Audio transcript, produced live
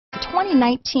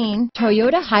2019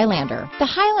 Toyota Highlander. The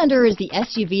Highlander is the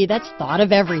SUV that's thought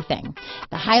of everything.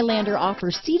 The Highlander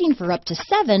offers seating for up to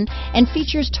 7 and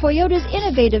features Toyota's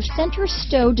innovative center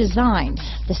stow design.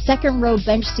 The second row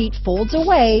bench seat folds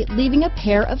away, leaving a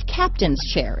pair of captain's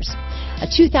chairs. A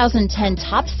 2010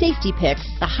 top safety pick,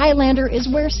 the Highlander is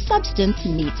where substance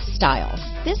meets style.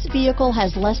 This vehicle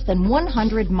has less than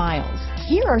 100 miles.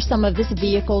 Here are some of this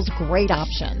vehicle's great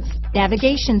options: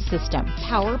 navigation system,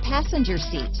 power passenger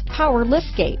seat, power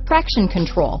liftgate, traction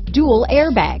control, dual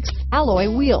airbags, alloy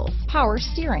wheels, power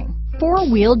steering,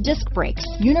 4-wheel disc brakes,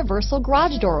 universal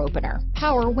garage door opener,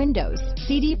 power windows,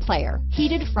 CD player,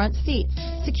 heated front seats,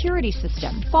 security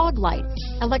system, fog lights,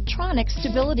 electronic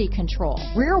stability control,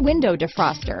 rear window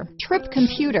defroster, trip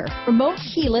computer, remote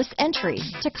keyless entry,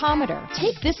 tachometer.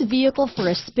 Take this vehicle for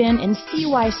a spin and see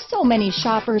why so many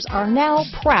shoppers are now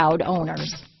proud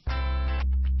owners.